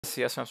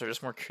CS maps are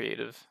just more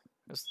creative.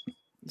 That's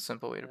a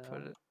simple way to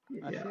put it.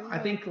 Yeah, I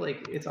think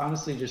like it's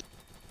honestly just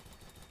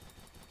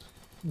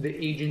the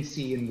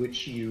agency in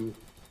which you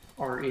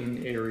are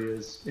in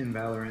areas in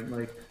Valorant.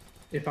 Like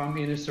if I'm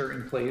in a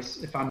certain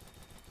place, if I'm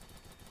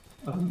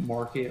a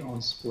market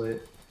on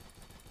split,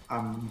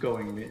 I'm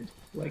going mid.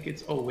 Like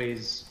it's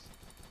always,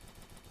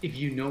 if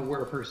you know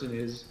where a person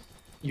is,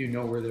 you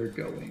know where they're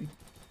going,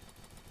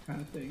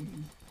 kind of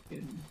thing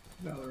in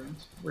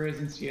Valorant. Whereas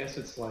in CS,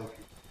 it's like,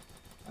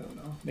 I don't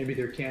know, maybe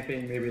they're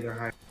camping, maybe they're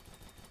high,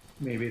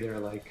 maybe they're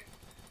like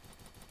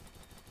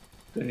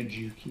gonna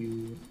juke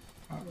you.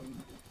 I don't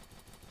know.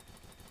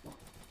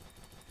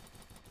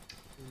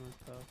 That's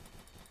tough.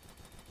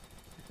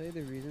 I feel like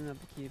the reason I have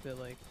to keep it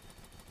like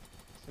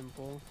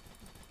simple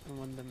and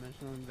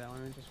one-dimensional in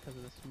Valorant just because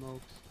of the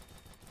smokes.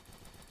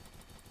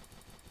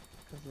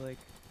 Because like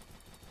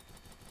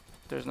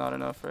There's not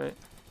enough, right?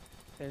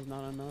 there's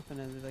not enough, and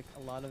there's like a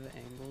lot of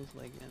angles,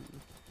 like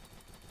in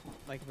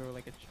like if it were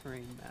like a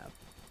train map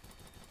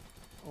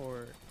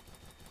or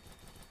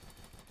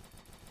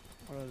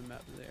what other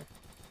map is there?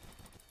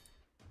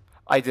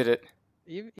 I did it. Even